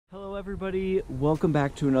everybody, welcome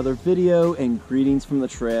back to another video and greetings from the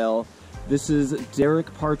trail. This is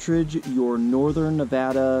Derek Partridge, your Northern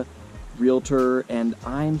Nevada Realtor, and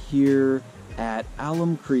I'm here at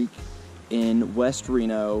Alum Creek in West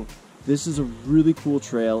Reno. This is a really cool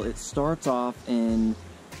trail. It starts off in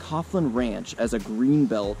Coughlin Ranch as a green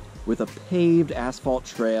belt with a paved asphalt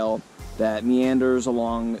trail that meanders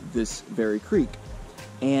along this very creek.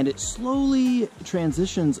 And it slowly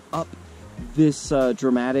transitions up this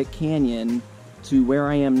dramatic canyon to where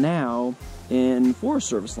I am now in Forest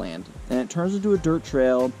Service land, and it turns into a dirt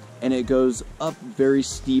trail and it goes up very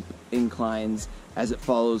steep inclines as it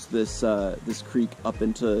follows this this creek up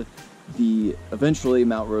into the eventually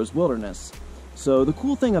Mount Rose Wilderness. So the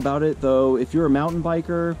cool thing about it, though, if you're a mountain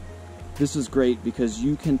biker, this is great because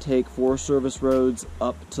you can take Forest Service roads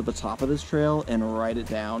up to the top of this trail and ride it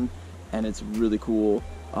down, and it's really cool.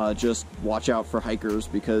 Just watch out for hikers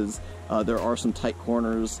because there are some tight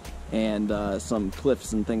corners and some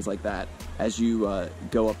cliffs and things like that as you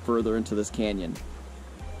go up further into this canyon.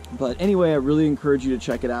 But anyway, I really encourage you to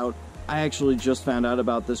check it out. I actually just found out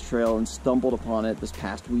about this trail and stumbled upon it this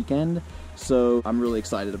past weekend, so I'm really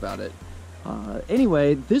excited about it.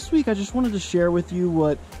 Anyway, this week I just wanted to share with you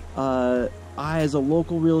what I, as a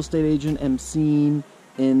local real estate agent, am seeing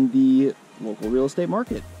in the local real estate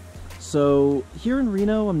market. So here in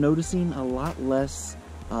Reno, I'm noticing a lot less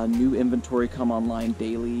new inventory come online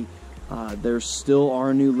daily. There still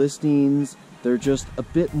are new listings. They're just a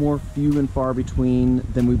bit more few and far between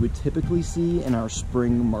than we would typically see in our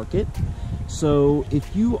spring market. So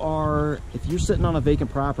if you're sitting on a vacant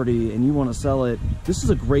property and you want to sell it, this is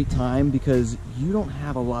a great time because you don't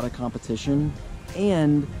have a lot of competition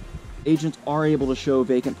and agents are able to show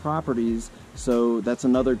vacant properties, so that's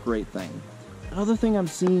another great thing. Another thing I'm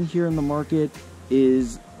seeing here in the market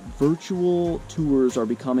is virtual tours are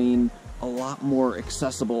becoming a lot more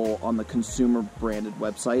accessible on the consumer branded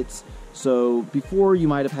websites. So before you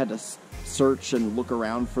might have had to search and look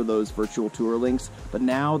around for those virtual tour links, but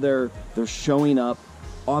now they're showing up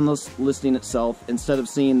on the listing itself. Instead of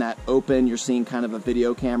seeing that open, you're seeing kind of a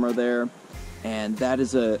video camera there, and that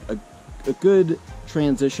is a good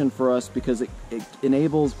transition for us because it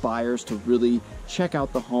enables buyers to really check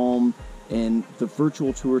out the home. And the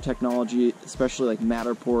virtual tour technology, especially like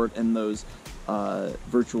Matterport and those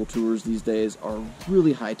virtual tours these days, are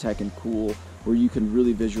really high-tech and cool, where you can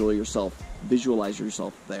really visualize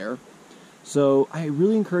yourself there. So I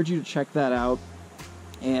really encourage you to check that out.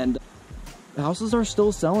 And houses are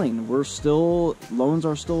still selling. Loans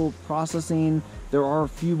are still processing. There are a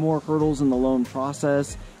few more hurdles in the loan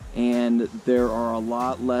process, and there are a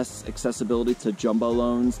lot less accessibility to jumbo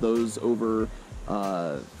loans, those over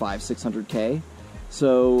 500-600K.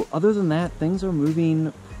 So other than that, things are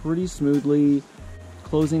moving pretty smoothly.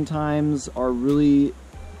 Closing times are really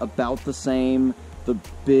about the same. The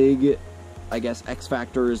big, I guess, X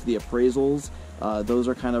factor is the appraisals. Those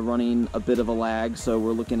are kind of running a bit of a lag, so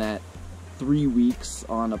we're looking at 3 weeks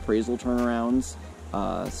on appraisal turnarounds.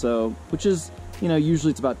 Which is,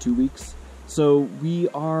 usually it's about 2 weeks. So we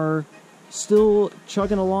are still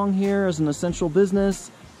chugging along here as an essential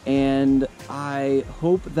business. And I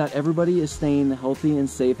hope that everybody is staying healthy and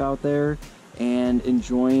safe out there and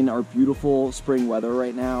enjoying our beautiful spring weather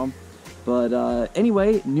right now. But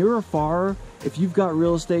anyway, near or far, if you've got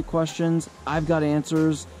real estate questions, I've got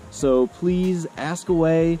answers. So please ask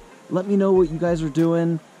away. Let me know what you guys are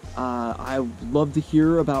doing. I love to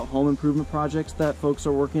hear about home improvement projects that folks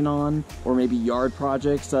are working on, or maybe yard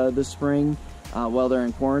projects this spring while they're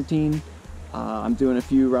in quarantine. I'm doing a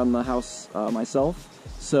few around the house myself.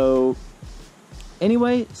 So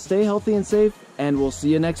anyway, stay healthy and safe, and we'll see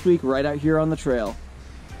you next week right out here on the trail.